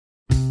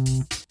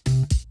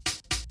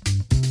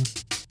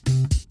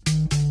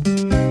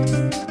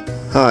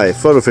Hi,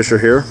 Photo Fisher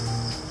here.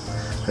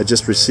 I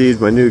just received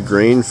my new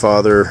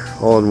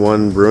Grainfather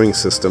all-in-one brewing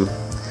system,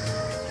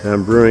 and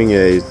I'm brewing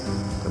a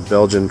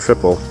Belgian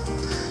triple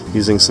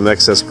using some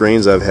excess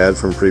grains I've had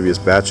from previous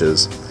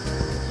batches.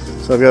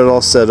 So I've got it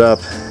all set up,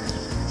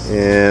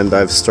 and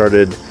I've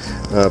started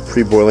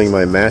pre-boiling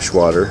my mash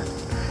water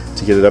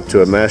to get it up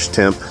to a mash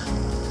temp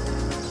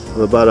of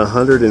about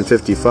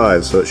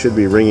 155, so it should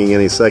be ringing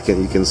any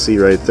second. You can see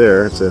right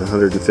there it's at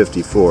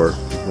 154.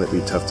 Might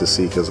be tough to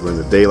see because we're in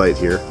the daylight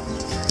here.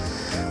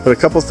 But a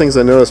couple things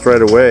I noticed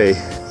right away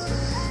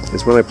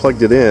is when I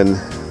plugged it in,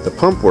 the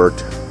pump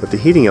worked, but the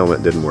heating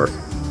element didn't work.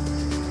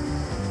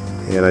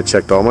 And I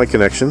checked all my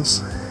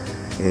connections,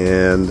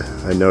 and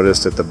I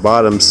noticed at the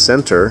bottom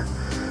center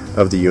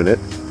of the unit,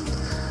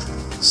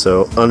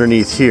 so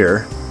underneath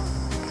here,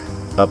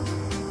 up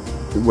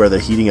where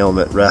the heating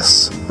element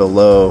rests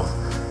below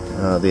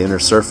the inner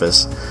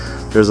surface,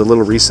 there's a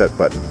little reset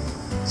button.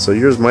 So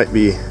yours might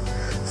be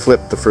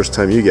flipped the first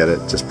time you get it.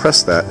 Just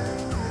press that,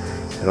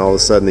 and all of a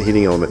sudden the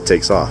heating element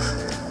takes off.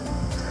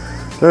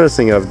 Another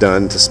thing I've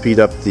done to speed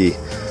up the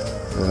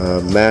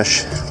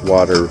mash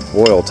water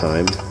boil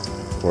time,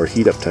 or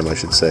heat up time I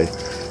should say,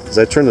 is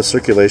I turn the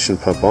circulation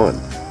pump on.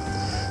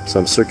 So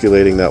I'm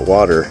circulating that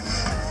water,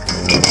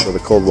 so the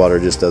cold water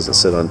just doesn't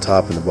sit on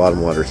top and the bottom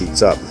water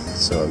heats up.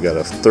 So I've got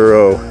a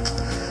thorough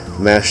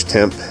mash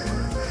temp.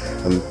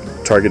 I'm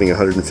targeting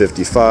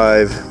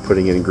 155,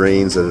 putting in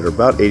grains that are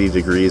about 80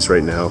 degrees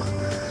right now.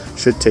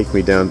 Should take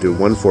me down to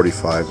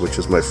 145, which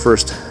is my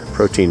first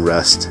protein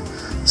rest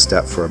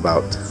step for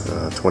about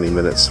 20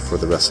 minutes for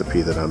the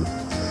recipe that I'm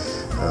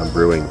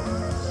brewing.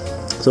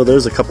 So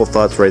there's a couple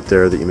thoughts right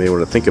there that you may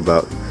want to think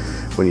about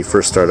when you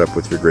first start up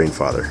with your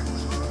Grainfather.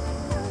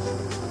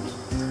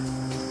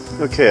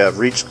 Okay, I've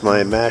reached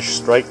my mash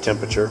strike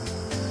temperature.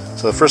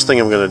 So the first thing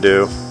I'm going to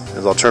do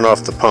is I'll turn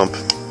off the pump.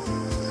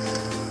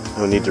 I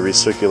don't need to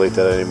recirculate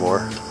that anymore.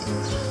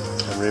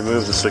 And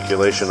remove the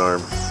circulation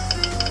arm.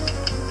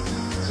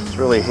 It's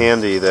really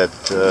handy that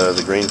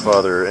the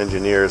Grainfather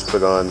engineers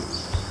put on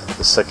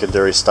the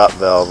secondary stop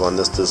valve on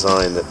this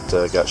design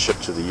that got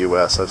shipped to the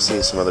US. I've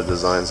seen some other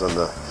designs on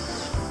the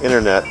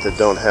internet that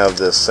don't have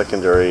this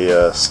secondary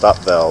stop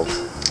valve,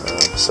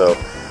 so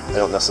I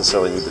don't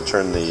necessarily need to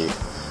turn the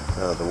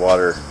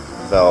water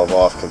valve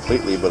off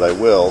completely, but I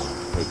will.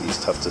 Maybe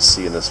it's tough to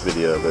see in this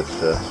video, but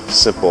the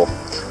simple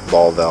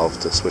ball valve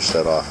to switch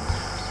that off.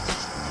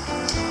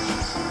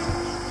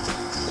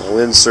 I'll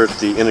insert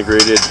the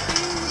integrated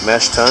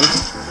mash tun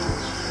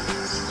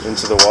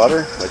into the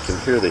water. I can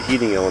hear the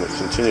heating element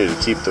continue to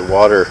keep the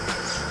water.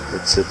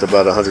 It's at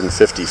about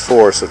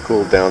 154, so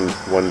cooled down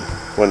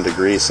one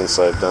degree since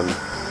I've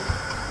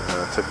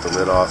took the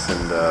lid off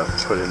and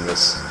put in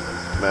this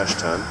mash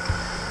tun.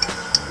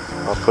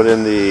 I'll put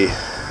in the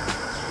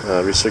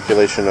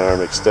recirculation arm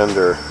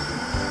extender,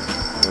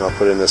 and I'll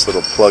put in this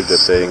little plug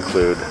that they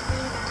include,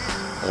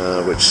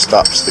 which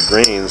stops the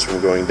grains from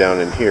going down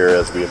in here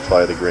as we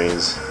apply the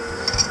grains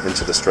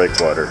into the strike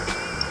water.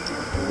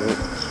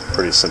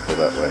 Pretty simple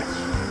that way.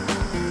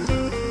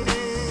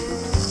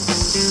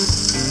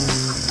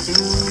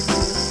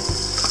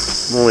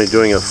 I'm only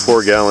doing a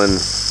 4-gallon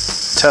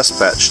test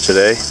batch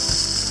today,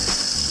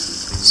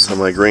 so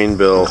my grain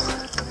bill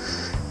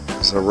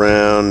is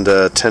around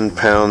 10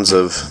 pounds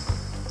of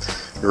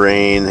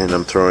grain, and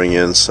I'm throwing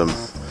in some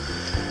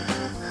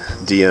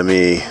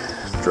DME,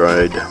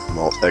 dried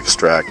malt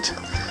extract,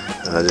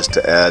 just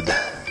to add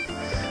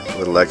a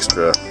little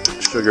extra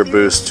sugar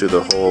boost to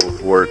the whole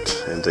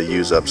wort and to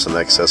use up some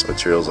excess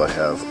materials I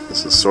have.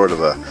 This is sort of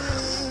a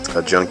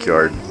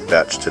junkyard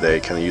batch today,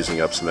 kind of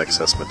using up some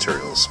excess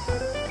materials.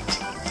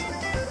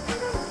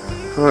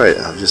 Alright,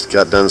 I've just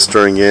got done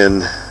stirring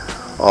in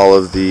all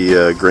of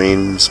the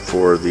grains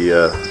for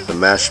the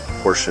mash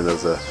portion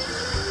of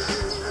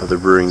the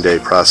brewing day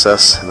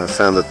process, and I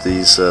found that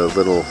these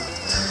little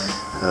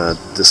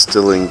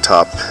distilling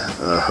top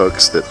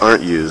hooks that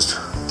aren't used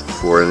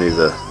for any of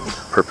the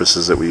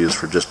purposes that we use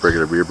for just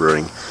regular beer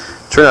brewing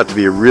turn out to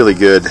be a really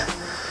good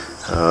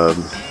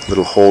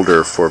little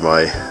holder for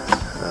my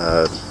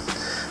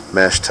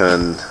mash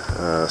tun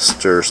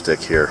stir stick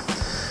here.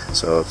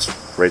 So it's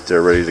right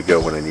there ready to go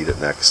when I need it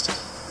next.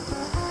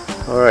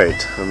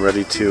 Alright, I'm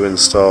ready to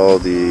install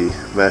the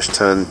mash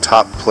tun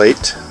top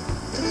plate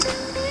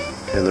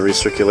and the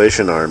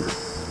recirculation arm.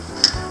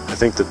 I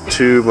think the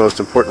two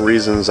most important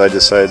reasons I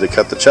decided to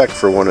cut the check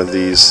for one of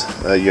these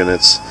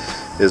units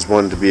is,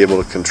 one, to be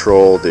able to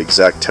control the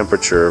exact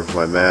temperature of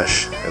my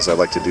mash, as I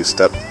like to do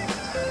step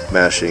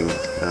mashing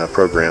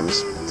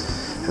programs,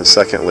 and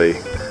secondly,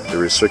 the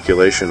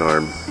recirculation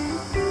arm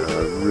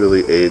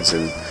really aids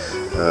in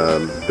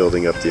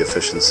building up the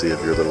efficiency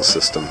of your little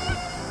system.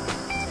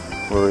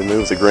 We'll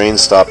remove the grain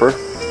stopper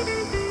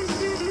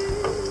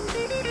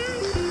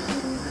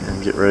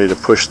and get ready to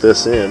push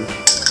this in.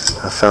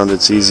 I found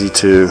it's easy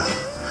to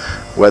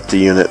wet the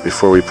unit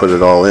before we put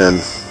it all in.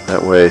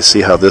 That way,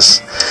 see how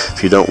this,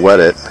 if you don't wet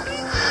it,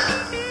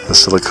 the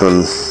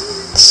silicone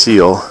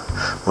seal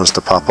wants to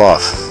pop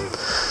off.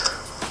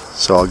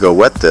 So I'll go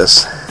wet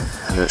this,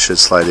 and it should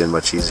slide in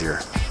much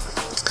easier.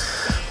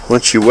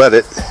 Once you wet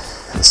it,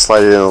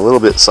 slide it in a little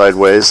bit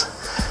sideways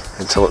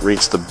until it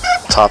reaches the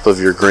top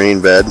of your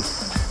grain bed,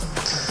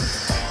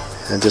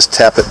 and just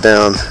tap it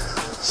down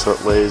so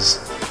it lays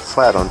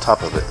flat on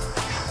top of it.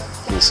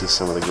 You can see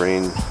some of the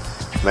grain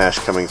mash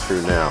coming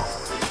through now.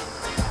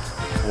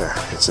 There,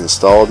 it's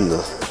installed and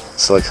the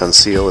silicone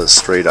seal is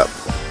straight up.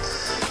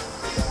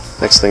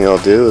 Next thing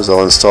I'll do is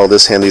I'll install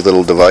this handy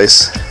little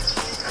device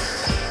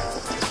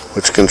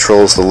which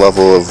controls the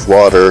level of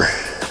water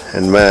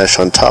and mash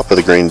on top of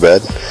the grain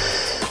bed.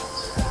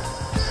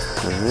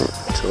 Alright,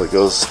 until it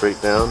goes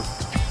straight down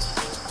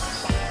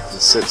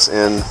and sits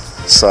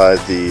inside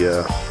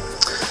the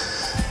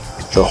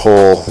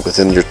hole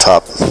within your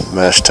top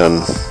mash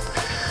tun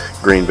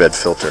grain bed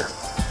filter.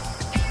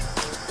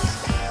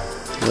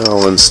 Now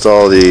I'll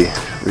install the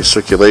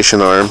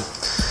recirculation arm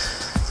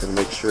and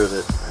make sure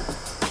that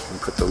I can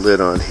put the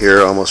lid on here.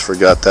 I almost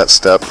forgot that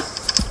step.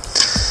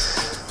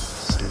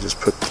 So you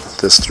just put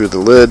this through the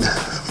lid,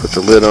 put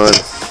the lid on,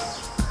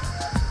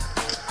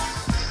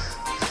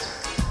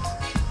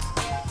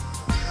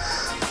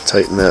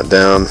 tighten that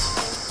down,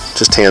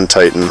 just hand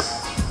tighten,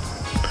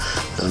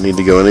 don't need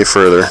to go any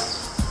further.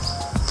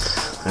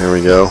 There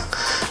we go.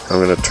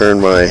 I'm going to turn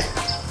my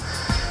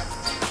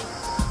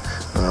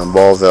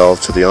ball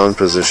valve to the on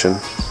position,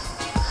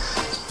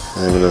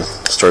 and I'm going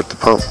to start the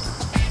pump.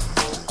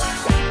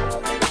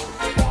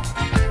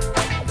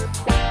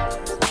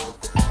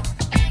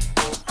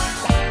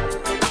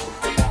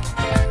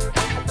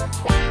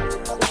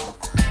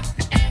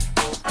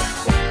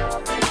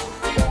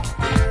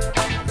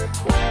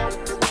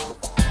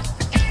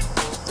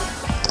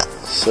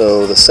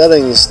 So the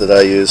settings that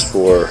I use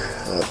for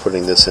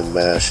putting this in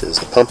mash is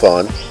the pump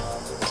on.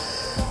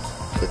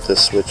 Put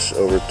this switch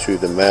over to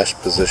the mash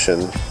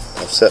position.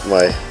 I've set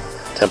my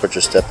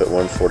temperature step at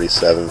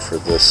 147 for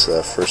this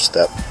first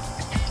step.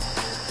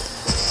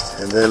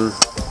 And then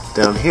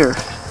down here,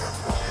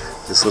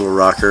 this little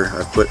rocker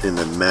I've put in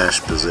the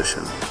mash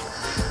position.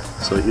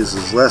 So it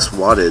uses less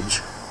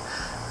wattage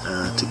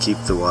to keep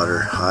the water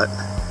hot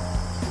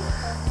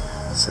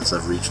since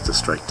I've reached the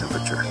strike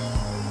temperature.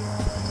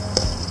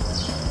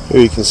 Here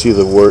you can see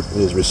the wort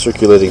is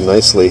recirculating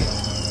nicely.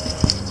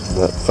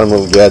 That fun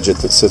little gadget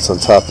that sits on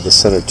top of the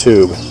center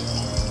tube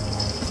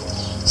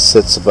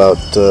sits about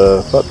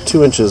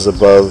 2 inches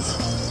above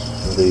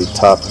the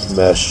top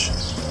mesh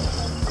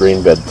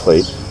grain bed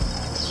plate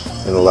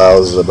and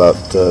allows about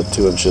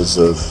 2 inches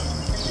of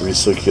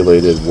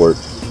recirculated wort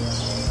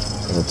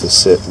to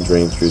sit and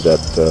drain through that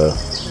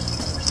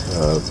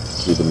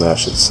through the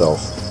mash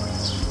itself.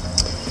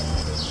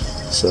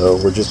 So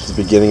we're just at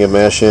the beginning of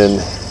mash in,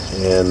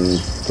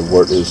 and the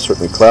wort is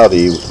certainly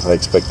cloudy. I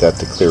expect that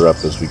to clear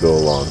up as we go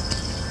along.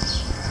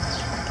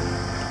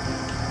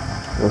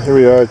 Well, here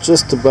we are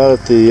just about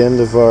at the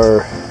end of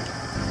our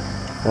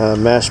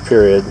mash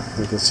period.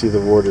 You can see the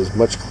wort is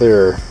much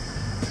clearer.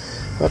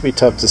 Might be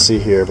tough to see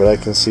here, but I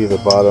can see the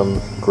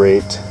bottom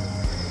grate,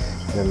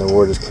 and the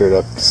wort is cleared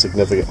up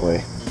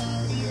significantly.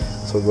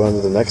 So we'll go on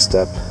to the next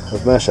step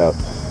of mash out.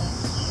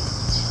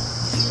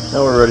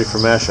 Now we're ready for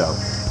mash out.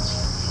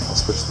 I'll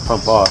switch the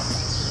pump off.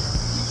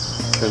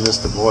 Turn this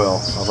to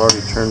boil. I've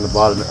already turned the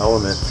bottom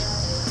element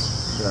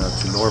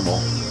to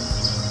normal.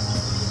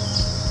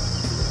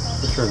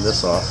 I'll turn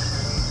this off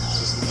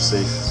just for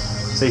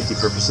safety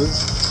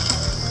purposes.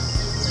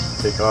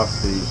 Take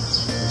off the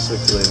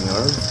recirculating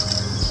arm.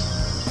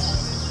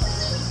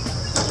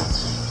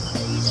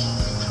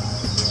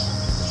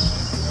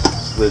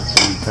 This lid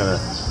can be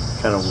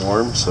kind of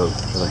warm, so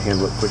I'm going to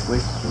handle it quickly.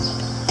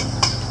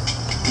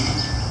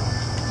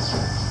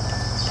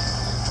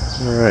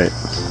 All right.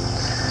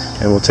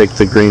 And we'll take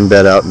the grain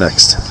bed out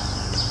next.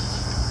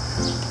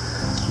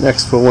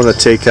 Next we'll want to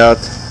take out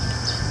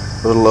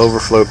a little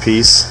overflow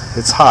piece.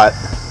 It's hot,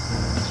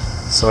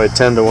 so I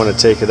tend to want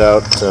to take it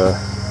out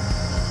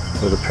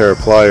with a pair of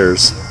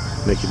pliers,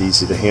 make it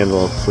easy to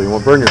handle so you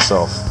won't burn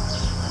yourself.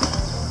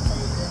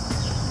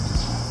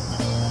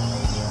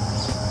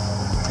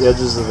 The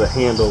edges of the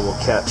handle will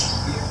catch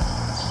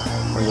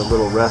on the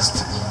little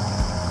rest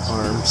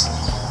arms.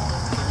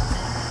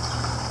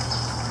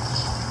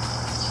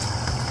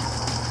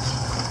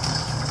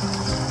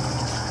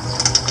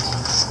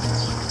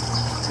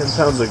 10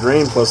 pounds of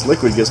grain plus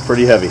liquid gets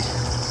pretty heavy.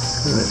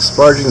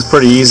 Sparging is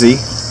pretty easy.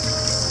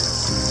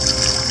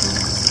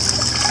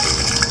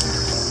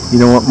 You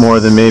don't want more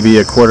than maybe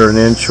a 1/4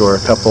 inch or a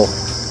couple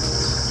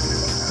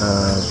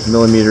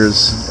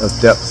millimeters of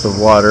depth of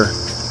water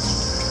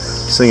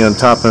sitting on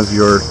top of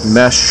your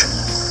mesh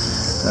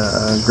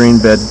grain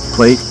bed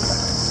plate.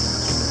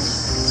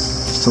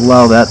 Just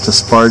allow that to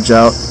sparge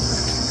out.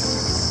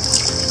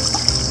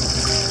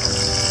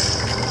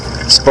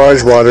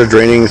 Sparge water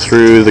draining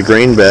through the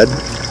grain bed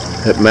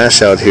at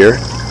mash out here,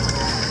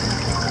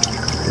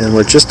 and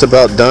we're just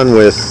about done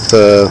with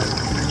the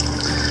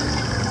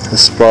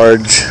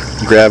sparge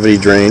gravity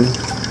drain,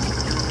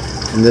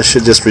 and this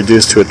should just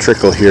reduce to a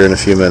trickle here in a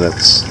few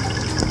minutes.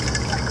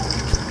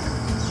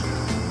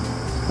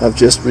 I've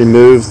just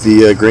removed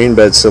the grain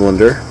bed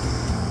cylinder,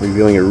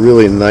 revealing a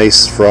really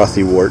nice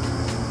frothy wort.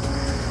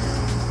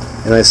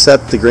 and I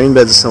set the grain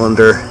bed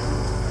cylinder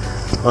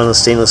on a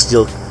stainless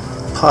steel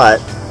pot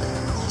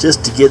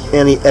just to get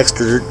any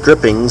extra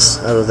drippings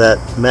out of that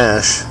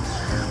mash.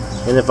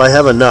 And if I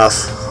have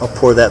enough, I'll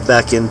pour that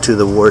back into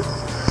the wort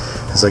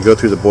as I go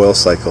through the boil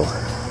cycle.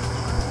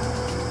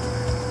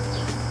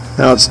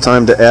 Now it's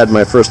time to add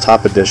my first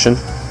hop addition.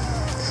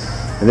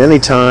 And any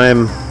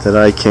time that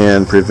I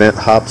can prevent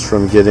hops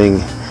from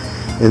getting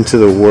into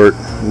the wort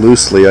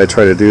loosely, I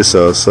try to do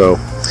so. So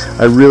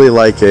I really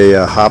like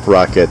a hop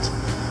rocket,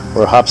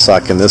 or a hop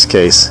sock in this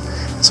case.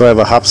 So I have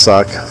a hop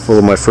sock full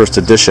of my first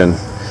addition,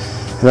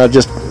 and I've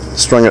just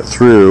strung it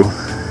through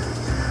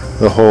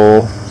the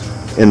hole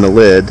in the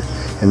lid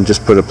and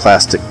just put a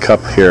plastic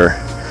cup here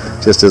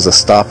just as a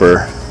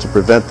stopper to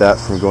prevent that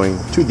from going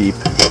too deep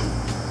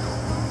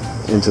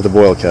into the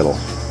boil kettle.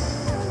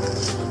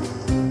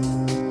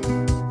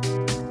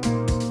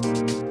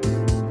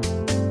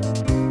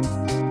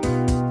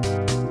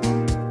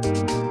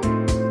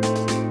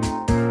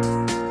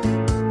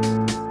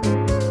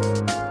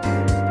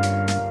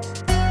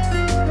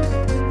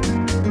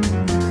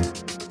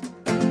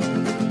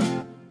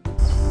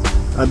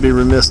 I'd be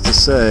remiss to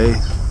say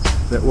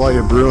that while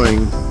you're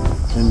brewing,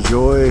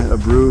 enjoy a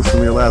brew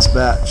from your last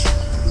batch.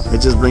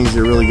 It just brings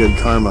you really good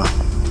karma,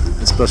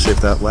 especially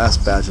if that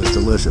last batch is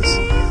delicious,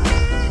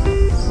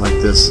 like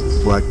this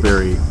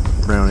blackberry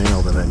brown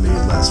ale that I made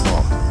last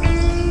fall.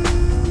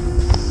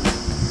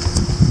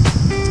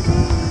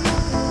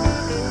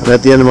 I'm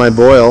at the end of my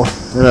boil,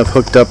 and I've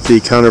hooked up the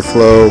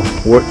counterflow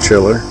wort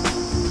chiller,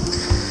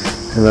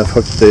 and I've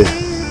hooked the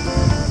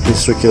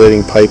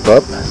recirculating pipe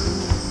up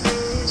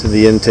to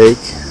the intake,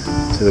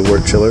 to the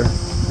wort chiller.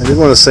 I did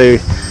want to say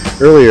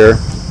earlier,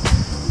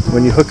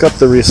 when you hook up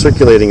the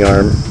recirculating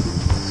arm,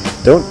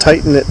 don't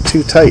tighten it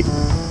too tight,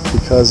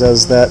 because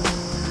as that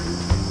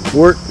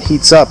wort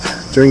heats up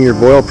during your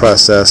boil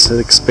process, it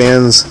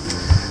expands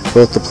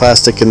both the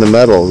plastic and the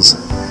metals,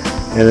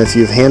 and if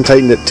you've hand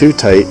tightened it too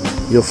tight,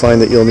 you'll find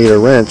that you'll need a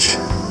wrench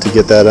to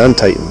get that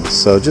untightened.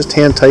 So just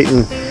hand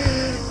tighten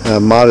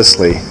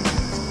modestly.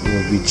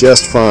 You'll be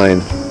just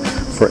fine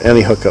for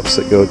any hookups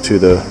that go to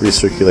the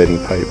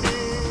recirculating pipe.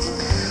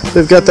 So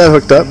we've got that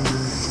hooked up,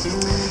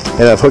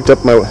 and I've hooked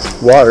up my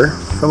water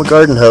from a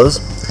garden hose,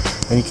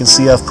 and you can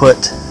see I've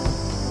put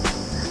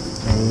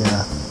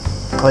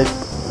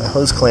a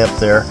hose clamp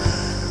there.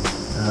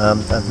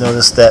 I've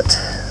noticed that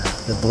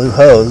the blue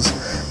hose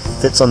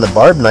fits on the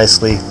barb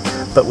nicely,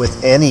 but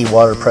with any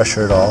water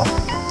pressure at all,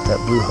 that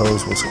blue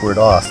hose will squirt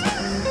off.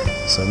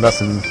 So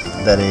nothing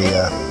that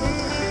a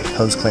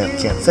hose clamp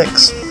can't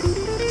fix.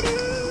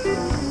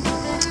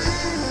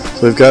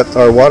 So we've got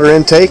our water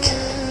intake.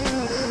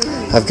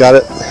 I've got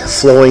it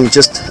flowing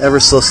just ever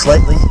so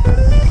slightly,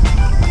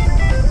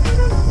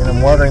 and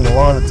I'm watering the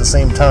lawn at the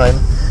same time.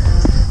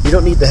 You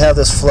don't need to have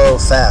this flow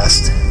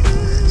fast,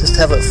 just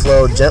have it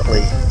flow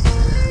gently.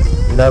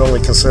 You're not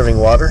only conserving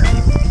water,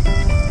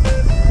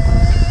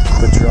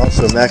 but you're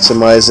also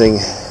maximizing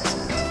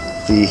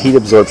the heat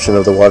absorption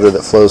of the water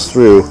that flows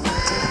through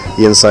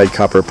the inside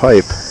copper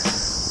pipe.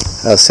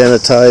 I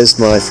sanitized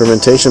my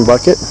fermentation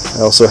bucket.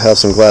 I also have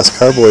some glass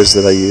carboys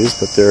that I use,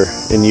 but they're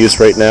in use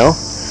right now.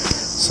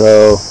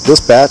 So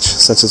this batch,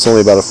 since it's only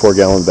about a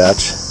 4-gallon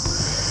batch,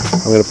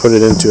 I'm going to put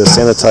it into a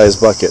sanitized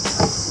bucket.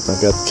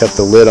 I've kept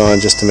the lid on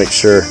just to make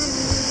sure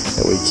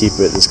that we keep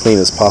it as clean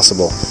as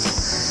possible.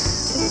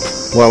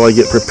 While I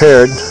get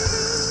prepared,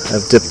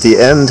 I've dipped the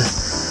end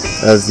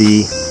of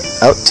the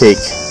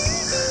outtake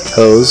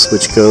hose,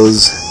 which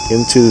goes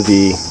into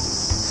the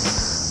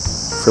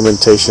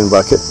fermentation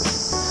bucket.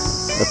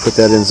 I put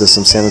that into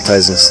some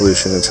sanitizing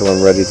solution until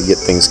I'm ready to get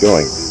things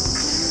going.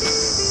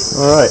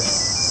 Alright.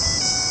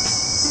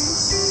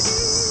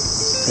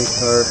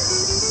 Take our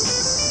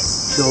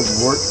chilled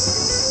wort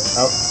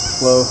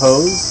outflow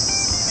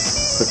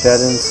hose, put that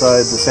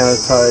inside the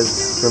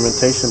sanitized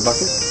fermentation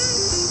bucket.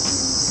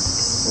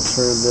 We'll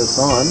turn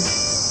this on.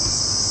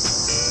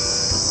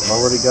 I've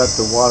already got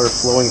the water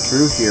flowing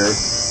through here,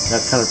 and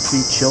I've kind of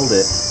pre-chilled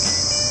it.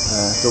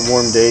 It's a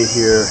warm day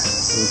here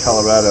in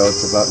Colorado.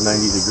 It's about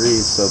 90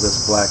 degrees, so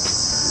this black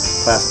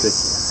plastic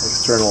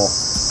external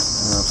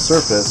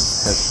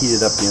surface has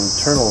heated up the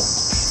internal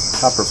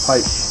copper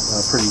pipe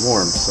pretty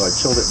warm. So I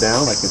chilled it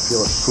down. I can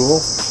feel it cool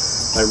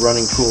by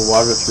running cool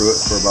water through it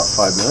for about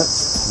 5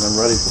 minutes, and I'm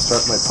ready to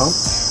start my pump,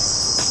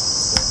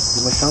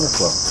 do my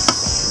counterflow.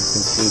 You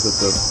can see that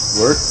the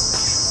wort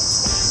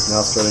is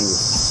now starting to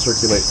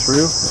circulate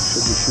through. It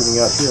should be shooting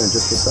out here in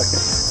just a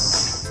second.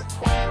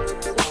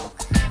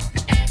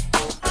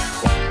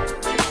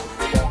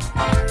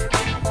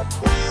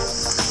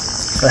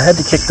 I had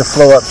to kick the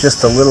flow up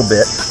just a little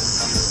bit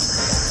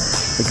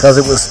because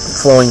it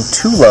was flowing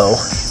too low,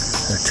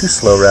 or too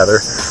slow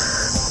rather,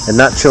 and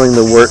not chilling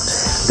the wort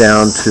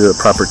down to a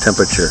proper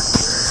temperature.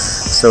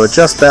 So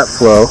adjust that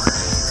flow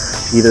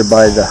either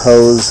by the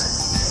hose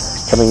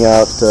coming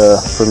out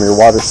from your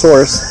water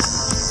source,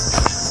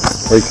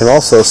 or you can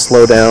also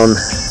slow down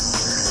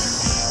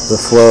the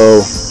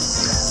flow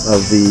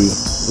of the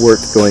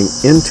wort going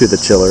into the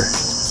chiller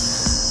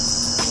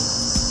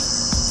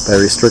by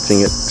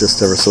restricting it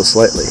just ever so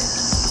slightly.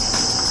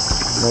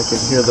 And I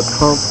can hear the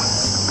pump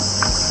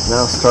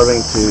now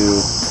starting to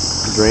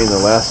drain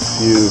the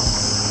last few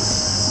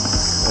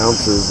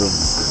ounces of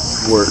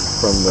wort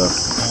from the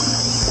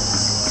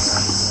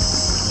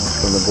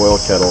boil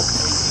kettle.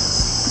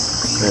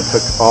 And it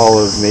took all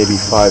of maybe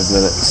 5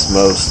 minutes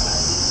most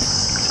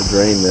to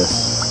drain this,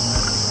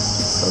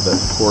 so that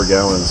 4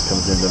 gallons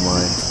comes into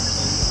my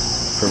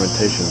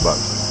fermentation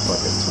bucket.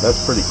 So that's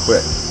pretty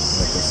quick.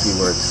 I can see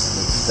where it's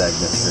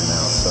stagnant here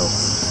now. So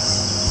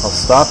I'll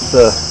stop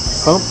the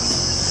pump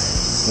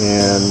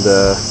and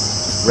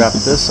wrap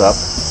this up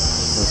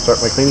and start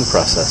my cleaning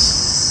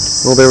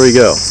process. Well, there we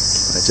go.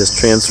 I just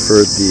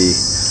transferred the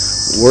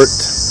wort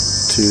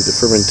to the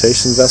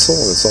fermentation vessel,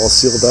 and it's all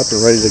sealed up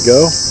and ready to go.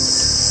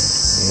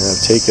 And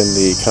I've taken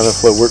the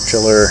Counterflow wort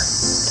chiller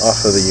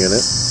off of the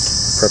unit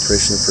in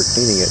preparation for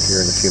cleaning it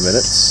here in a few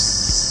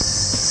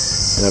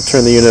minutes. And I've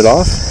turned the unit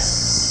off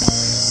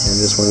and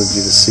just wanted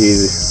you to see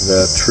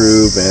the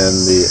trube and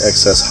the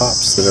excess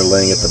hops that are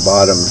laying at the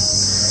bottom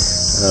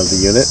of the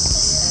unit.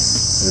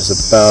 There's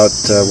about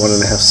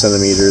 1.5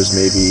 centimeters,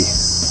 maybe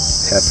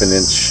half an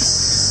inch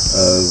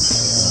of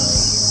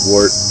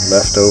wort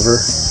left over.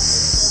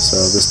 So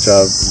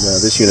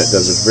this unit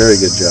does a very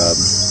good job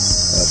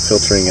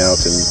filtering out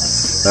and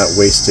not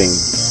wasting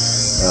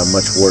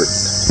much wort.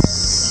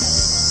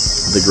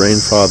 The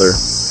Grainfather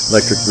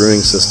electric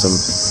brewing system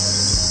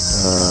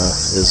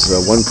is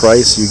one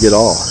price, you get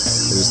all.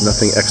 There's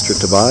nothing extra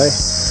to buy,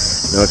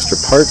 no extra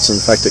parts. In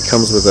fact, it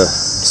comes with a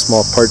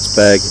small parts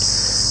bag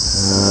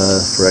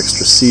for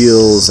extra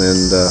seals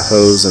and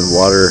hose and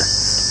water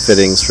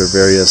fittings for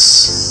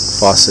various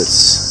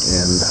faucets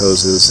and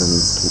hoses and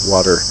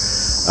water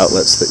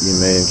outlets that you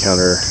may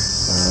encounter.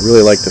 I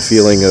really like the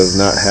feeling of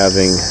not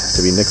having to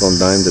be nickel and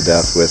dime to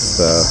death with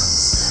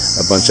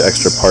a bunch of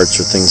extra parts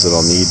or things that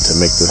I'll need to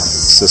make the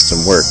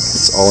system work.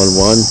 It's all in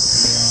one,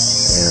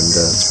 and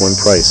it's one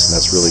price, and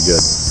that's really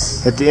good.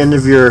 At the end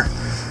of your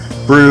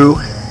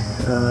brew,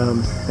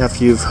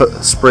 after you've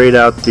sprayed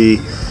out the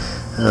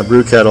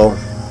brew kettle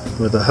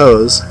with a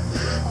hose,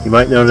 you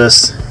might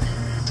notice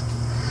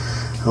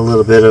a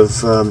little bit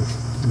of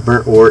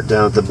burnt wort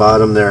down at the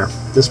bottom there.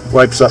 This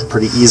wipes up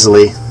pretty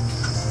easily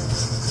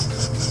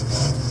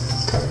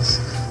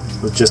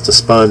with just a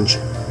sponge,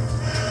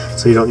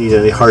 so you don't need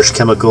any harsh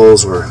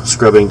chemicals or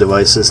scrubbing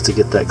devices to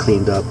get that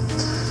cleaned up.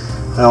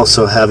 I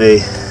also have a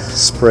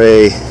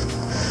spray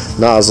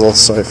nozzle,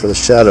 sorry for the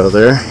shadow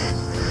there,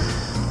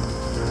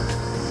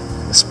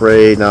 a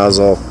spray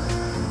nozzle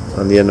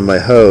on the end of my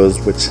hose,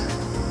 which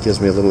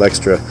gives me a little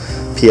extra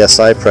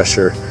PSI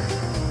pressure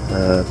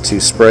to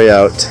spray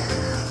out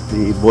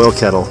the boil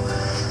kettle.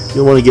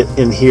 You'll want to get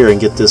in here and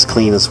get this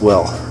clean as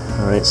well.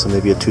 Alright, so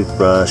maybe a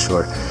toothbrush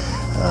or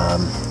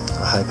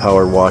a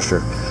high-powered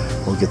washer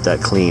will get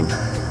that clean.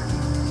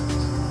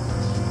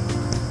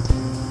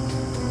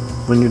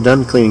 When you're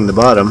done cleaning the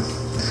bottom,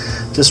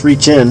 just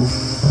reach in,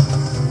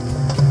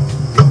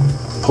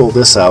 pull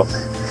this out,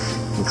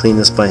 and clean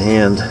this by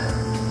hand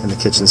in the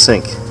kitchen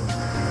sink.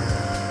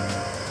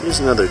 Here's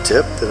another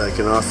tip that I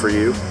can offer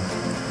you.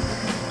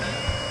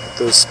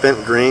 Those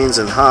spent grains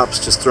and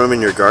hops, just throw them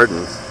in your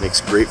garden.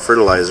 Makes great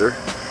fertilizer.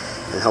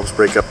 It helps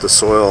break up the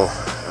soil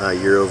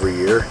year over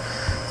year.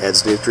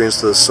 Adds nutrients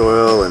to the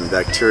soil and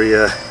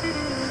bacteria.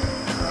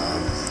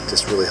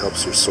 Just really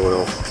helps your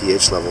soil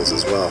pH levels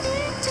as well.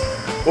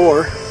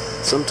 Or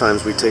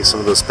sometimes we take some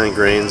of those spent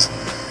grains,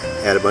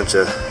 add a bunch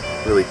of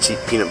really cheap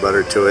peanut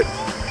butter to it,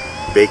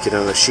 bake it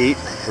on a sheet,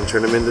 and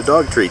turn them into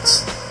dog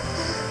treats.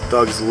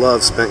 Dogs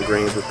love spent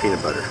grains with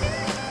peanut butter.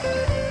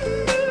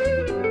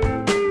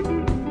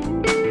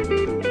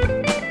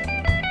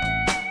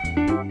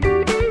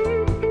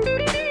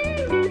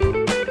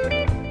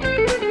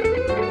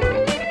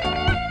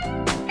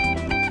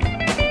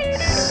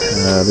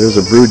 There's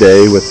a brew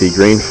day with the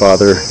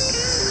Grainfather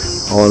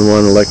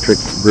all-in-one electric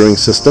brewing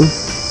system,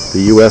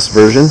 the US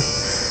version,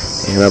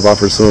 and I've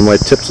offered some of my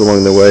tips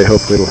along the way.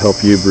 Hopefully it'll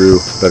help you brew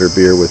better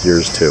beer with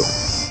yours too.